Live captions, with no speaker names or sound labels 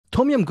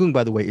Tom Yum Goong,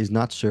 by the way, is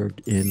not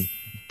served in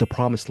The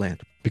Promised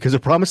Land because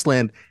The Promised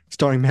Land,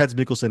 starring Mads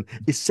Mikkelsen,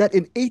 is set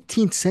in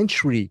 18th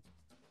century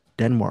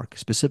Denmark,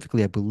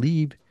 specifically, I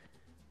believe,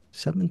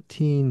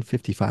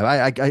 1755.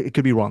 I it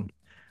could be wrong,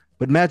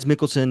 but Mads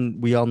Mikkelsen,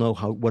 we all know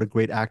how what a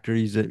great actor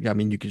he's. I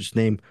mean, you could just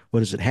name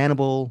what is it,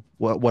 Hannibal?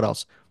 What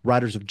else?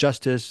 Riders of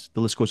Justice. The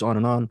list goes on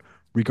and on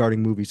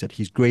regarding movies that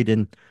he's great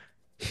in.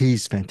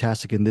 He's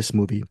fantastic in this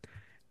movie,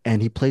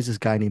 and he plays this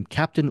guy named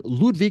Captain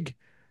Ludwig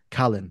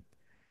Kallen.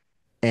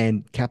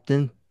 And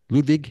Captain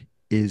Ludwig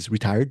is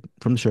retired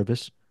from the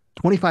service.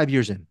 25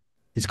 years in,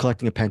 he's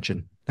collecting a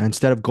pension. And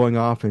instead of going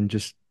off and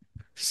just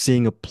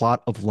seeing a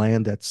plot of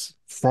land that's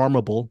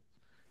farmable,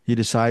 he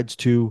decides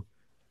to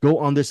go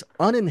on this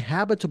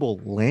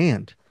uninhabitable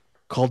land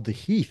called the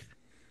Heath,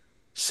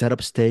 set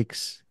up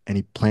stakes, and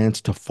he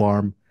plans to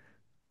farm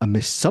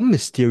some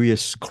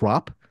mysterious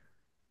crop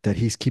that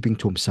he's keeping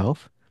to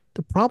himself.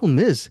 The problem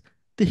is,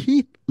 the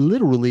Heath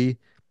literally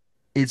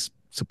is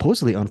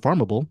supposedly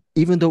unfarmable,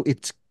 even though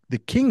it's the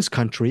king's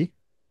country.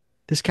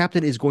 This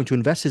captain is going to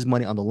invest his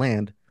money on the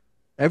land.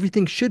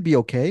 Everything should be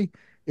okay.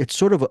 It's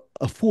sort of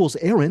a fool's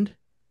errand.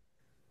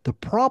 The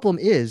problem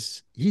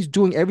is he's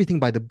doing everything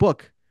by the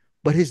book,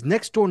 but his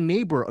next door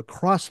neighbor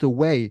across the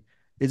way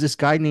is this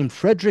guy named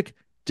Frederick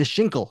de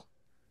Schinkel,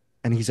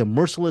 and he's a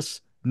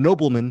merciless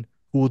nobleman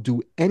who will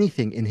do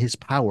anything in his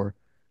power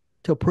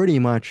to pretty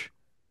much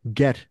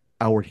get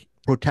our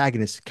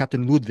protagonist,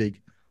 Captain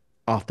Ludwig,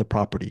 off the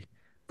property.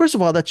 First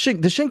of all, the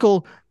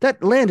Schinkel,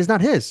 that land is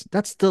not his.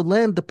 That's the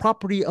land, the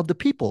property of the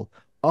people,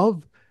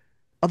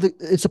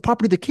 it's the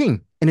property of the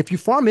king. And if you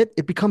farm it,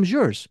 it becomes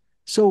yours.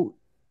 So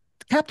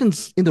the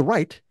captain's in the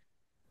right,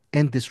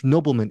 and this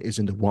nobleman is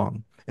in the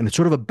wrong. And it's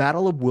sort of a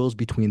battle of wills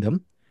between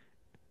them.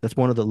 That's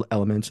one of the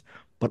elements.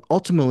 But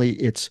ultimately,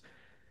 it's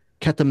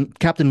Captain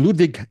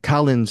Ludwig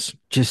Kallen's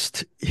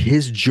just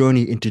his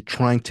journey into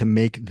trying to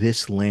make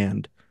this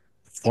land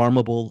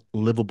farmable,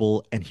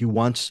 livable, and he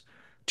wants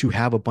to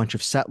have a bunch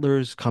of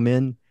settlers come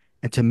in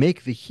and to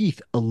make the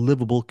Heath a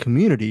livable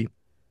community,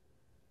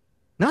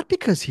 not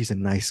because he's a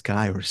nice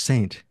guy or a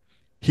saint.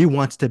 He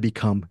wants to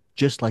become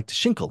just like the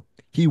Schinkel.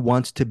 He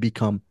wants to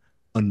become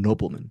a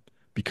nobleman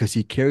because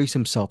he carries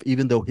himself,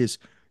 even though his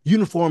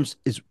uniforms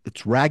it's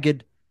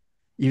ragged,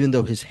 even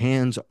though his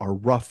hands are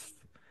rough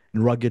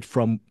and rugged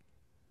from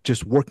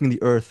just working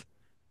the earth,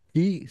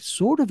 he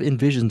sort of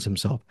envisions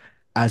himself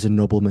as a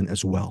nobleman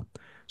as well.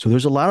 So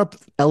there's a lot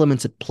of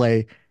elements at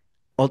play.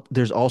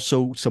 There's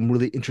also some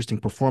really interesting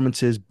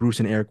performances. Bruce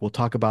and Eric will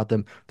talk about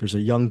them. There's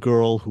a young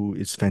girl who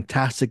is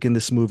fantastic in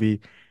this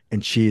movie,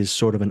 and she is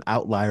sort of an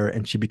outlier,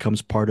 and she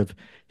becomes part of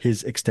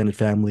his extended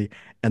family.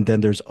 And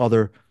then there's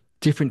other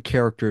different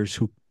characters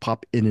who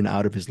pop in and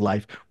out of his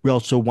life. We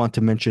also want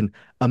to mention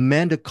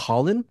Amanda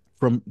Collinl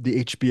from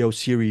the HBO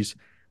series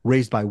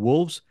Raised by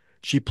Wolves.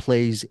 She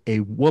plays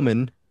a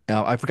woman.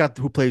 I forgot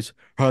who plays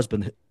her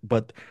husband,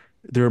 but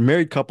they're a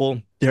married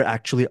couple. They're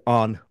actually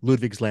on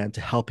Ludwig's land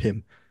to help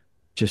him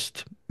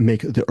just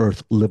make the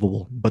earth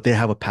livable, but they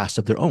have a past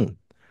of their own.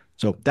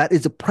 So that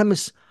is the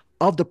premise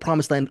of The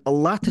Promised Land. A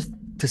lot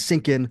to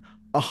sink in.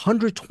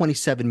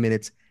 127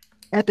 minutes,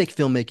 epic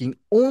filmmaking,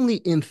 only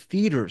in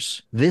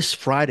theaters this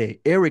Friday.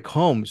 Eric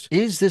Holmes,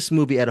 is this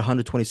movie at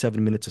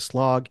 127 minutes a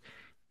slog?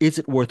 Is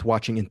it worth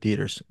watching in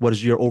theaters? What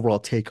is your overall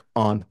take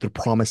on The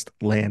Promised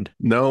Land?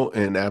 No,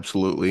 and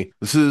absolutely.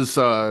 This is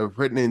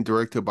written and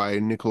directed by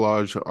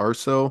Nicolaj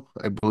Arso.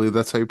 I believe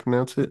that's how you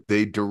pronounce it.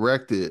 They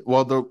directed,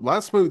 well, the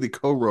last movie they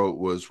co-wrote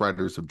was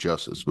Riders of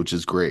Justice, which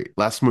is great.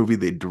 Last movie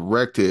they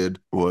directed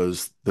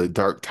was The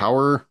Dark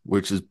Tower,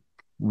 which is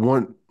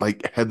one,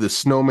 like, had the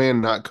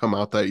Snowman not come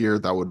out that year,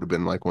 that would have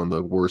been like one of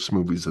the worst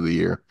movies of the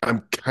year.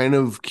 I'm kind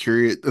of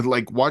curious,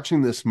 like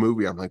watching this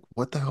movie, I'm like,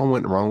 what the hell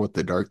went wrong with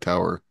The Dark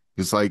Tower?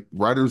 It's like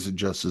Riders of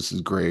Justice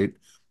is great.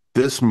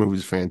 This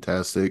movie's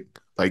fantastic.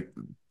 Like,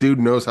 dude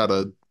knows how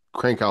to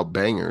crank out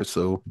bangers.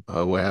 So,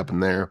 what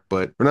happened there?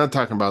 But we're not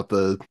talking about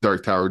the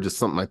Dark Tower. Just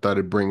something I thought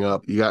I'd bring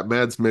up. You got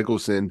Mads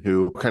Mikkelsen,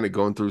 who kind of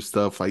going through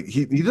stuff. Like,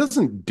 he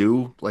doesn't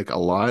do like a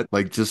lot.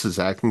 Like, just his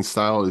acting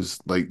style is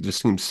like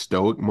just seems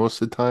stoic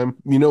most of the time.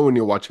 You know, when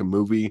you watch a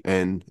movie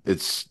and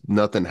it's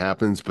nothing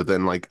happens, but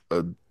then like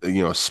a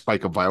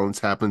spike of violence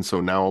happens. So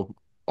now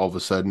all of a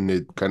sudden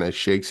it kind of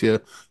shakes you.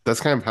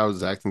 That's kind of how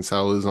his acting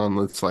style is on.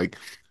 It's like,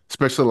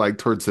 especially like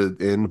towards the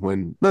end,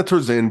 when not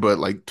towards the end, but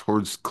like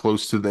towards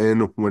close to the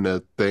end,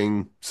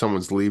 when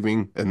someone's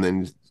leaving, and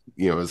then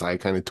his eye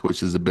kind of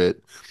twitches a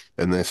bit,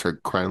 and then I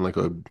start crying like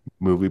a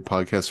movie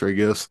podcaster, I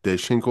guess.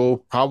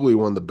 Deschinkel, probably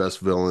one of the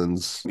best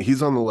villains.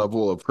 He's on the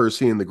level of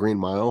Percy in the Green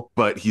Mile,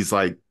 but he's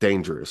like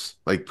dangerous.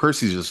 Like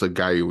Percy's just a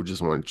guy you would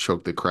just want to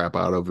choke the crap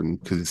out of,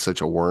 and because he's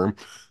such a worm.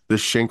 This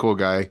Schenkel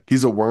guy,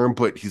 he's a worm,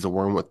 but he's a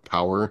worm with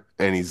power,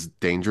 and he's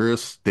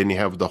dangerous. Then you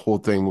have the whole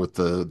thing with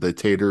the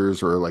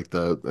taters, or like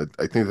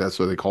I think that's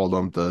what they call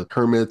them, the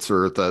hermits,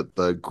 or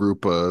the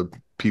group of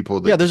people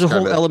Yeah, that there's a just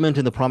kind whole of. element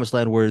in the Promised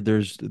Land where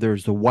there's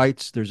the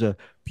whites, there's a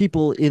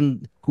people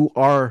in who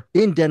are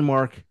in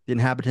Denmark, the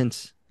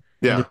inhabitants,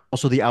 And there's Yeah.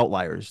 also the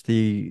outliers,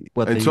 the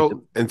what And they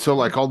so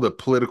like all the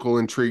political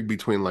intrigue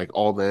between like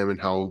all them and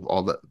how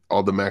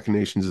all the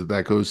machinations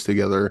that goes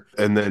together.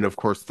 And then of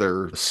course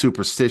their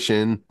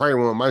superstition. Probably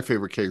one of my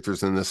favorite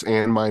characters in this,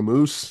 and my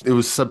moose. It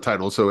was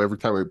subtitled, so every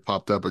time it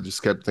popped up, I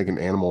just kept thinking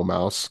Animal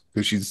Mouse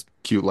because she's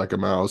cute like a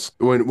mouse.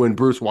 When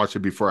Bruce watched it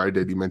before I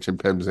did, he mentioned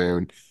Pemzam,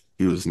 and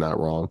he was not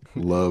wrong.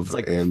 It's Love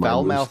like and my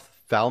moose.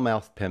 foul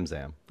mouth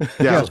Pemzam.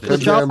 Yeah, Yeah, So so the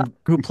just job Pemzam.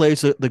 who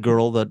plays the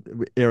girl that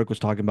Eric was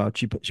talking about,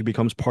 she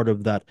becomes part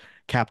of that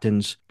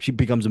captain's. She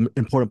becomes an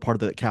important part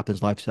of the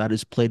captain's life. So that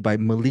is played by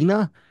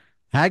Melina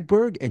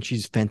Hagberg, and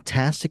she's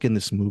fantastic in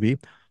this movie.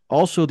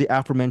 Also, the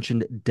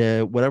aforementioned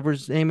De whatever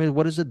his name is,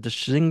 what is it? The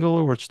Shingle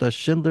or it's the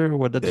Schindler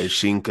or the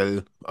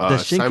Schinkel. the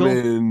Schinkel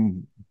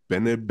Simon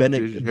Benig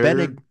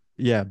Benedict.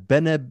 yeah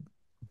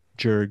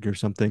Benebjerg or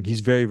something. He's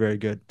very very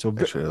good. So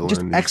I should have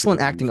just learned these excellent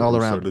names acting before all we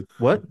around. started.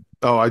 What?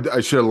 Oh,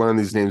 I should have learned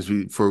these names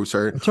before we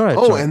started. It's all right.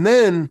 It's Oh, all right. and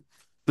then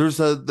there's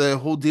the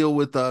whole deal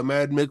with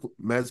Mads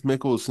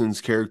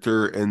Mikkelsen's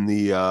character and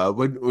the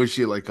what was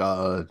she like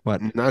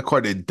What? not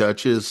quite a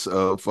duchess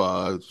of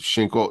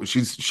Schinkel.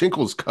 She's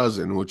Schinkel's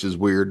cousin, which is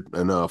weird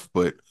enough,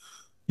 but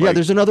Yeah, like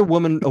there's another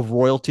woman of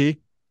royalty,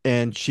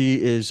 and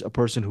she is a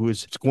person who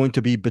is going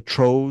to be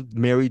betrothed,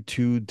 married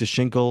to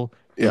DeShinkle,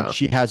 and yeah.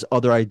 she has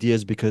other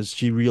ideas because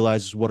she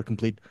realizes what a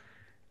complete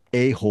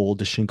a-hole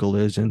DeShinkle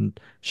is, and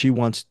she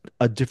wants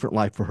a different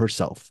life for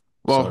herself.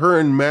 Well, So, her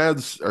and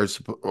Mads are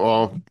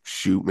well,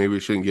 shoot, maybe we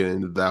shouldn't get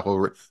into that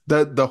whole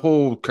that the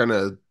whole kind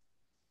of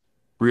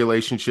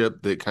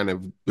relationship that kind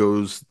of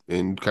goes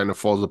and kind of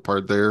falls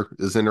apart there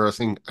is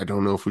interesting. I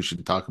don't know if we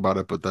should talk about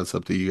it, but that's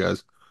up to you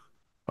guys.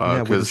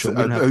 yeah, Because we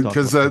don't have to talk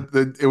about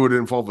that. it would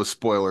involve a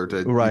spoiler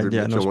to Right, even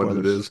yeah, no mention what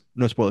it spoilers. is.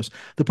 No spoilers.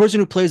 The person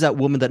who plays that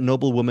woman, that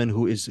noble woman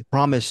who is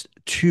promised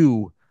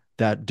to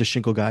that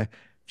DeShinkle guy,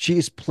 she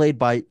is played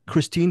by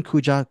Christine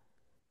Kuja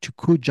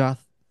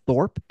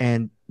Thorpe,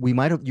 and we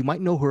might have you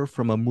might know her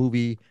from a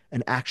movie,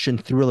 an action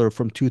thriller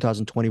from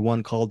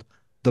 2021 called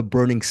The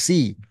Burning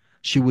Sea.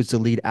 She was the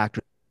lead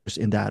actress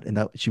in that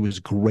she was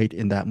great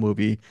in that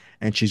movie,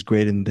 and she's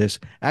great in this.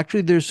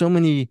 Actually, there's so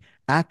many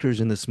actors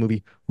in this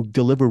movie who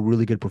deliver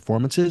really good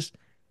performances.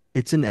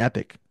 It's an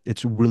epic.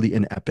 It's really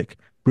an epic.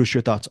 Bruce,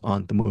 your thoughts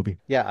on the movie?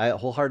 Yeah, I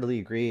wholeheartedly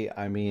agree.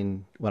 I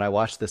mean, when I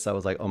watched this, I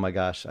was like, oh my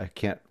gosh, I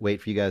can't wait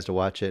for you guys to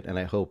watch it. And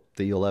I hope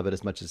that you'll love it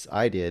as much as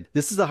I did.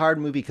 This is a hard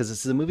movie because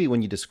this is a movie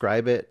when you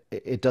describe it,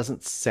 it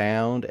doesn't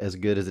sound as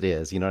good as it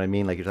is. You know what I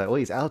mean? Like, you're like, oh,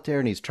 he's out there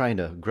and he's trying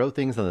to grow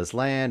things on this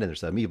land, and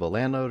there's an evil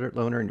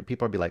landowner, and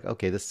people will be like,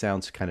 okay, this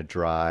sounds kind of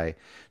dry.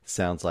 This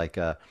sounds like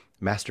a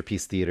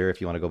masterpiece theater if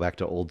you want to go back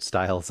to old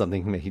style,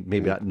 something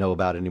maybe not know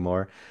about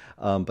anymore.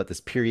 But this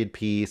period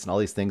piece and all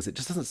these things, it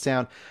just doesn't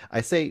sound.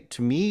 I say,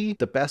 to me,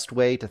 the best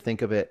way to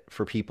think of it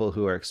for people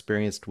who are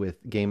experienced with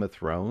Game of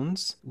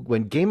Thrones,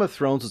 when Game of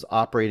Thrones was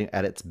operating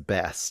at its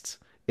best,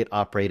 it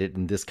operated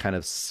in this kind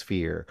of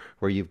sphere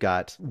where you've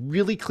got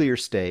really clear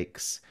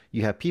stakes.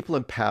 You have people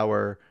in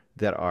power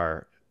that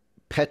are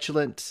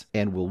petulant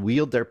and will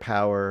wield their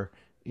power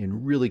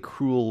in really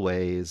cruel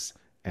ways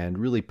and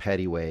really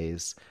petty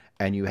ways.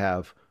 And you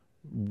have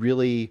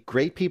really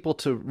great people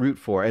to root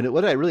for. And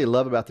what I really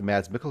love about the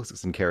Mads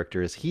Mikkelsen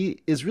character is he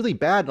is really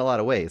bad in a lot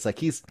of ways. Like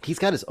he's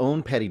got his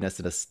own pettiness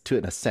in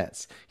a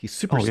sense. He's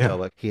super Oh yeah.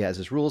 stoic. He has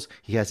his rules.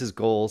 He has his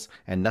goals,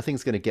 and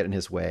nothing's going to get in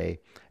his way.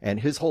 And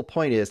his whole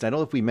point is, and I don't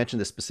know if we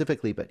mentioned this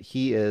specifically, but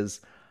he is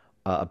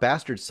a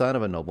bastard son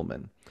of a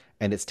nobleman.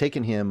 And it's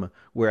taken him,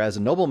 whereas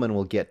a nobleman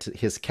will get to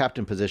his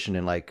captain position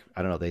in, like,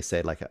 I don't know, they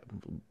say like a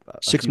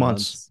Six few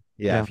months. months.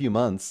 Yeah, a Yeah. few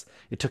months.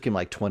 It took him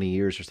like 20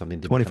 years or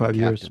something to become a 25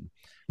 years. captain.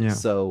 Yeah.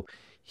 So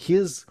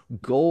his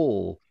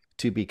goal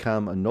to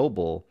become a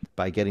noble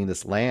by getting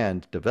this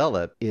land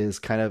developed is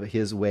kind of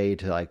his way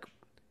to like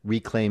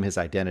reclaim his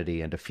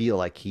identity and to feel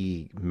like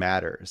he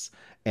matters.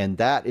 And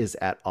that is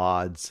at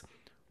odds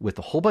with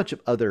a whole bunch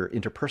of other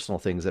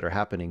interpersonal things that are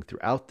happening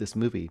throughout this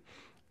movie.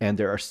 And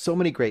there are so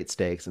many great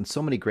stakes and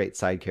so many great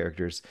side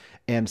characters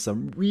and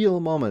some real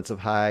moments of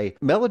high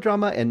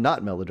melodrama and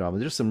not melodrama.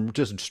 There's some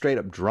just straight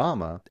up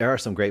drama. There are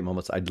some great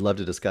moments I'd love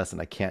to discuss and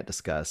I can't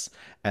discuss.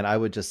 And I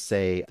would just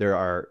say there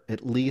are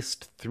at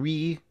least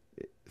three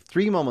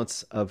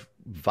moments of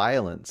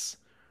violence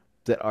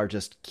that are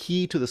just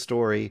key to the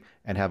story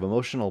and have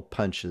emotional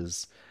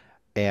punches.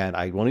 And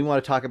I don't even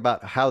want to talk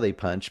about how they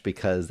punch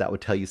because that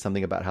would tell you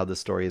something about how the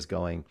story is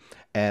going.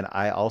 And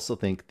I also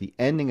think the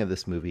ending of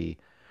this movie,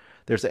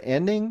 there's an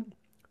ending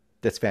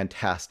that's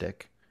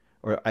fantastic,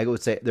 or I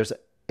would say there's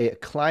a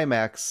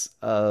climax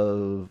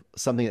of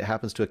something that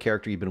happens to a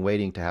character you've been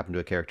waiting to happen to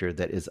a character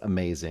that is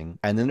amazing.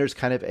 And then there's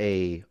kind of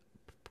an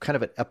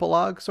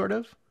epilogue sort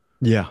of,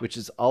 Yeah. which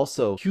is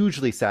also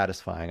hugely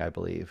satisfying, I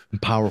believe,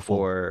 Powerful.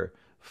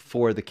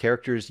 for the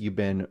characters you've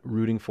been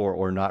rooting for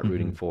or not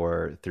rooting Hmm.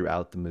 for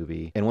throughout the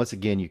movie. And once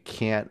again, you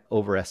can't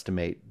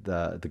overestimate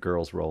the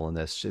girl's role in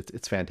this.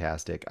 It's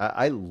fantastic.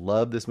 I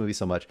love this movie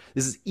so much.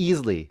 This is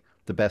easily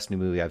the best new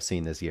movie I've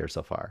seen this year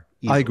so far.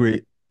 I Easily.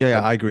 agree. Yeah,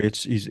 yeah, I, I agree.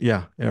 It's easy.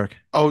 Yeah, Eric.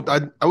 oh,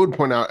 I would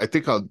point out, I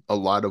think a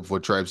lot of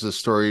what drives this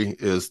story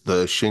is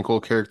the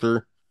Schinkel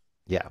character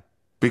Yeah.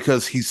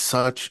 because he's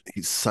such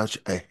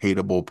a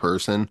hateable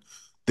person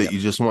that Yep. you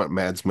just want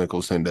Mads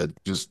Mikkelsen to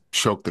just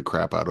choke the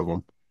crap out of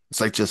him.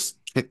 It's like just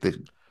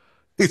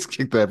he's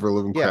kicked the ever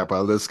living Yeah. crap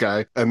out of this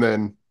guy, And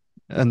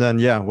then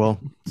yeah, well,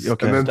 and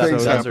okay. then Stuff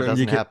things So does or happen. you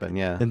doesn't can, happen.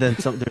 Yeah. and then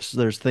some.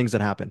 There's things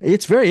that happen.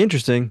 It's very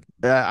interesting.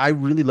 I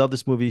really love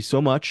this movie so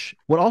much.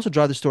 What also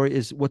drives the story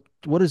is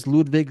what is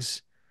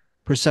Ludwig's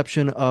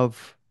perception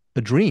of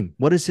a dream?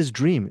 What is his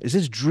dream? Is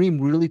his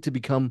dream really to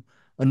become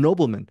a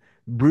nobleman?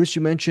 Bruce,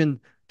 you mentioned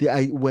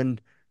when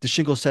the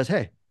Shingle says,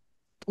 "Hey, it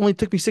only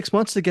took me 6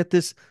 months to get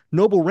this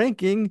noble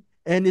ranking,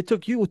 and it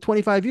took you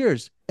 25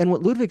 years." And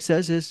what Ludwig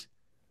says is,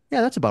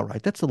 "Yeah, that's about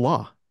right. That's the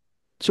law."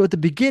 So at the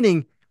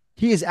beginning,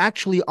 he is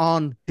actually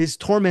on his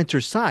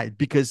tormentor's side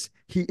because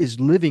he is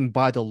living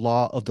by the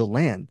law of the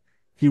land.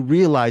 He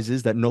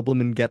realizes that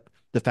noblemen get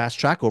the fast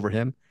track over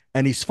him,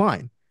 and he's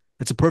fine.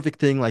 It's a perfect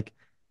thing like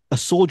a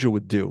soldier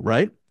would do,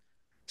 right?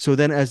 So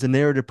then as the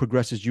narrative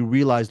progresses, you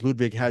realize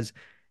Ludwig has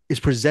is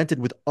presented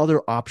with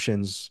other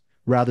options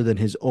rather than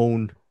his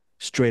own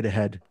straight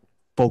ahead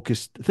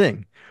focused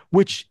thing,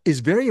 which is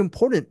very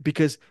important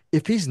because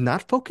if he's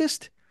not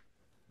focused,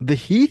 the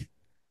Heath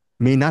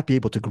may not be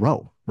able to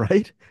grow,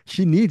 right?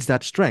 He needs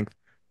that strength.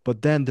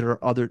 But then there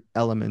are other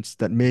elements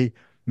that may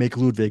make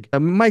Ludwig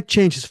might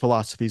change his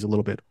philosophies a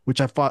little bit,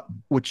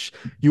 which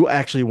you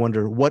actually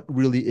wonder what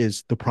really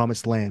is the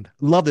promised land.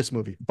 Love this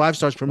movie. 5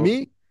 stars from Well,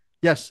 me.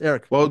 Yes,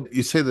 Eric. well,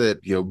 you say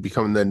that,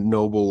 becoming the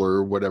noble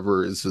or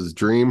whatever is his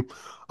dream.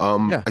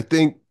 Yeah. I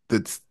think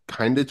that's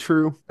kind of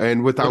true.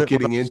 And without What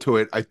getting else? into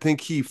it, I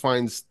think he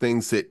finds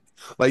things that,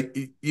 like,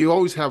 you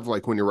always have,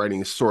 like, when you're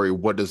writing a story,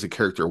 what does a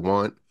character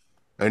want?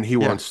 And he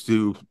Yeah. wants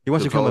to He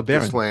wants to become a develop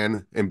this baron.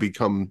 land and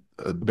become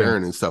a A baron.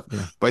 baron and stuff.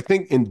 Yeah. But I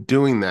think in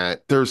doing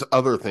that, there's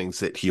other things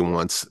that he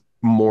wants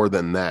more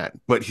than that.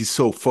 But he's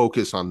so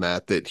focused on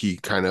that that he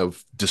kind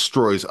of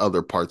destroys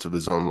other parts of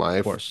his own Of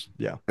life. course.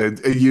 Yeah. And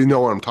you know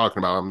what I'm talking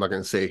about. I'm not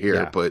going to say it here,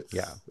 Yeah. but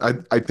Yeah.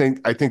 I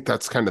think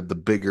that's kind of the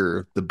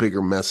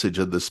bigger message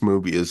of this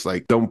movie is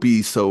like don't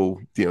be so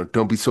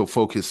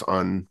focused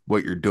on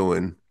what you're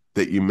doing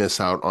that you miss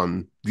out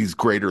on these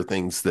greater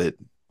things that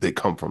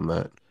come from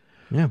that.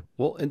 Yeah.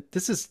 Well, and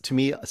this is to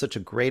me such a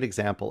great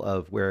example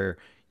of where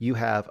you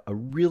have a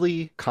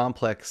really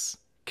complex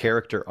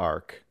character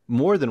arc,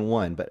 more than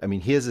one, but I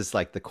mean, his is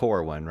like the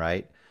core one,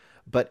 right?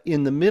 But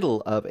in the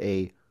middle of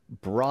a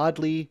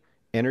broadly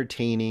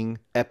entertaining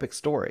epic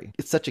story.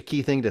 It's such a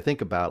key thing to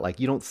think about. Like,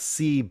 you don't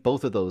see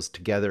both of those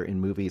together in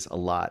movies a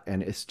lot.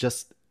 And it's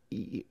just,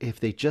 if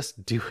they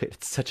just do it,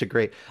 it's such a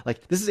great,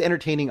 like, this is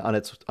entertaining on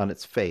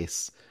its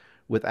face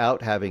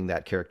without having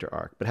that character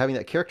arc, but having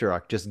that character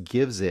arc just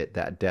gives it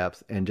that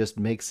depth and just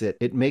makes it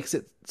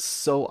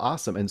so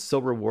awesome and so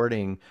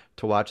rewarding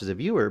to watch as a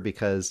viewer,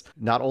 because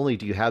not only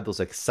do you have those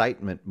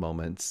excitement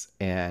moments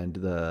and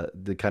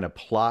the kind of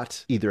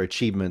plot either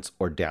achievements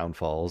or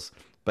downfalls,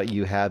 but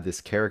you have this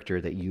character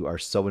that you are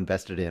so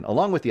invested in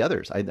along with the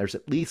others. There's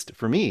at least,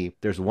 for me,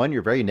 there's one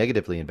you're very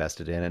negatively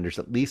invested in, and there's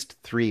at least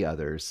three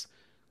others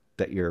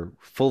that you're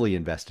fully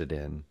invested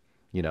in.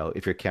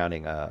 If you're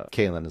counting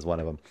Kalen as one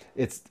of them,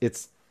 it's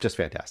just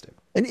fantastic.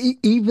 And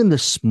even the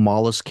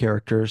smallest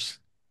characters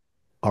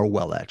are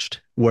well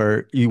etched,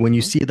 where when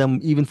you Mm-hmm. see them,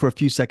 even for a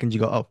few seconds, you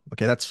go, "Oh,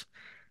 okay, that's."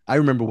 I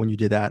remember when you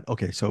did that.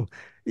 Okay, so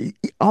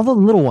all the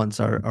little ones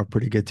are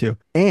pretty good too.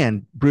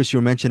 And Bruce, you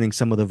were mentioning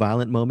some of the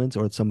violent moments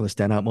or some of the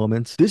standout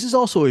moments. This is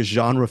also a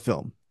genre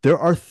film. There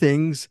are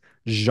things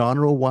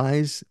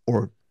genre-wise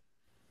or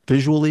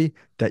visually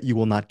that you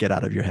will not get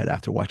out of your head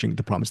after watching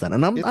The Promised Land.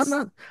 And It's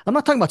I'm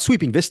not talking about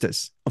sweeping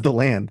vistas of the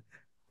land.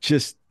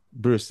 Just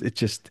Bruce, it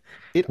just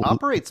it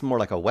operates more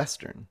like a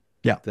western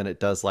yeah, than it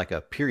does like a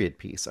period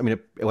piece. I mean,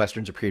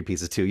 westerns are period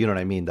pieces too. You know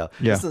what I mean, though.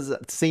 yeah. This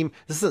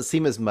doesn't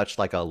seem as much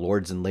like a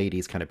lords and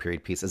ladies kind of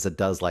period piece as it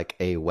does like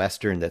a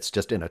western that's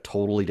just in a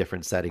totally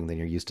different setting than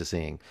you're used to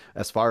seeing.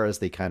 As far as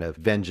the kind of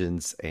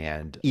vengeance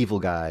and evil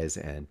guys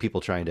and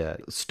people trying to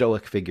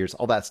stoic figures,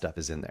 all that stuff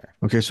is in there.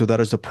 Okay, so that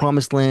is The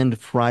Promised Land,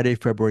 Friday,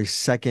 February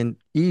 2nd.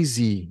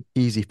 Easy,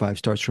 easy 5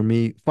 stars for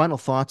me. Final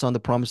thoughts on The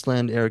Promised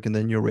Land, Eric, and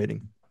then your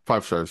rating.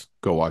 5 stars.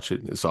 Go watch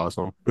it. It's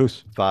awesome.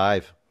 Bruce.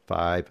 Five,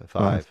 five,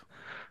 Five.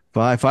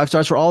 five. 5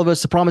 stars for all of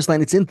us. The Promised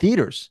Land. It's in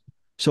theaters.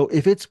 So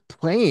if it's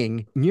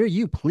playing near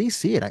you, please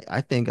see it.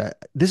 I think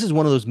this is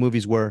one of those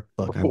movies where,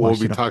 look, I We'll watched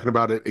be it. talking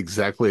about it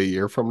exactly a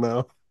year from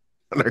now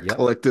on our Yep.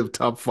 collective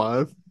top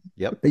five.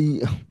 Yep.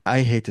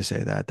 I hate to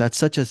say that.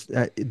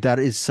 That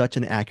is such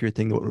an accurate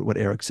thing. What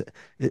Eric said.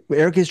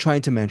 Eric is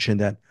trying to mention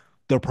that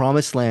The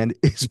Promised Land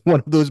is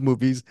one of those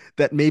movies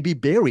that may be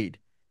buried,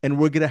 and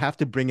we're gonna have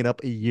to bring it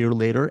up a year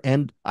later.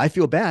 And I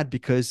feel bad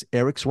because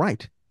Eric's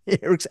right.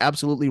 Eric's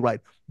absolutely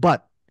right.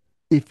 But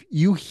if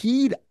you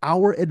heed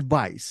our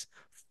advice,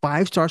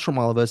 5 stars from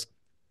all of us.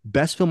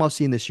 Best film I've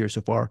seen this year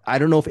so far. I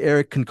don't know if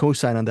Eric can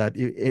co-sign on that.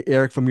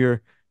 Eric, from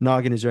your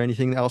noggin, is there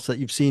anything else that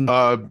you've seen in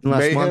the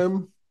last month?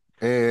 Mayhem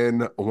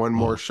and one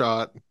more Oh,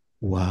 shot.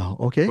 Wow.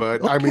 Okay.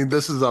 But I Okay. mean,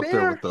 this is up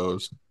there with Fair.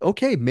 those.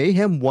 Okay.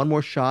 Mayhem, One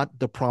More Shot,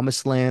 The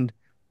Promised Land.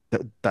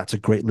 That's a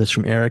great list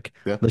from Eric.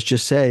 Yeah. Let's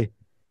just say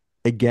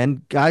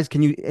again, guys,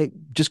 can you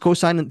just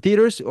co-sign in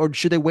theaters or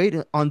should they wait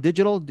on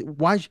digital?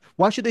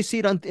 Why should they see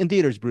it in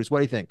theaters, Bruce? What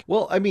do you think?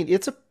 Well, I mean,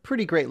 it's a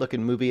pretty great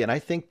looking movie, and I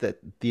think that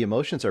the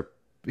emotions are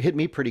hit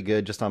me pretty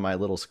good just on my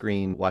little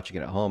screen watching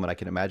it at home, and I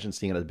can imagine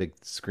seeing it on a big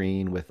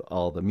screen with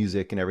all the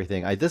music and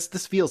everything. This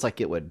feels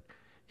like it would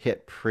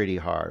hit pretty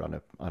hard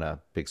on a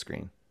big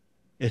screen.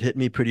 It hit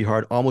me pretty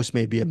hard, almost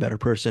made me a better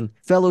person.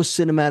 Fellow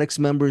Cinematics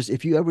members,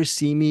 if you ever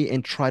see me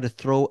and try to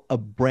throw a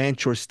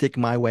branch or stick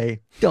my way,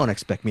 don't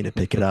expect me to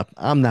pick it up.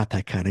 I'm not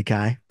that kind of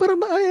guy. But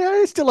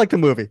I still like the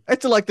movie. I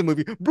still like the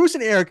movie. Bruce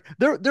and Eric,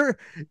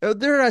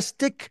 they're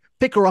stick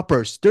picker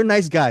uppers. They're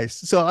nice guys.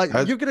 So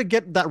I, you're gonna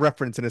get that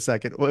reference in a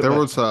second. there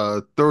was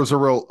a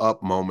real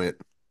up moment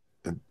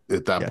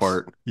at that Yes,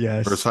 part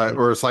yes.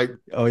 where it's like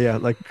Oh yeah,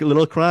 like a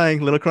little crying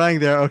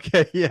there.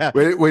 Okay, yeah,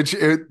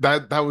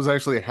 that was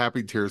actually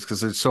happy tears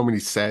because there's so many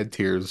sad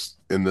tears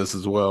in this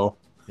as well.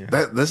 yeah.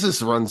 That this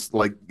just runs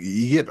like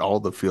you get all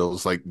the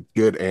feels like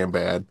good and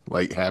bad,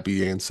 like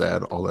happy and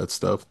sad, all that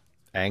stuff.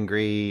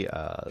 Angry,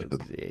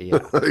 yeah.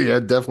 Yeah,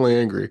 definitely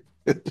angry.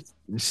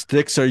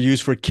 Sticks are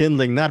used for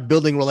kindling, not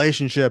building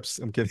relationships.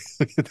 I'm kidding.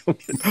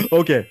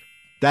 Okay,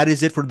 that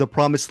is it for The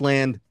Promised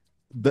Land.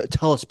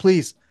 Tell us,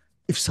 please,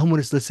 if someone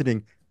is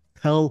listening,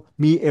 tell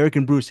me, Eric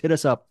and Bruce, hit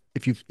us up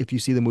if you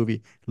see the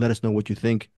movie. Let us know what you think.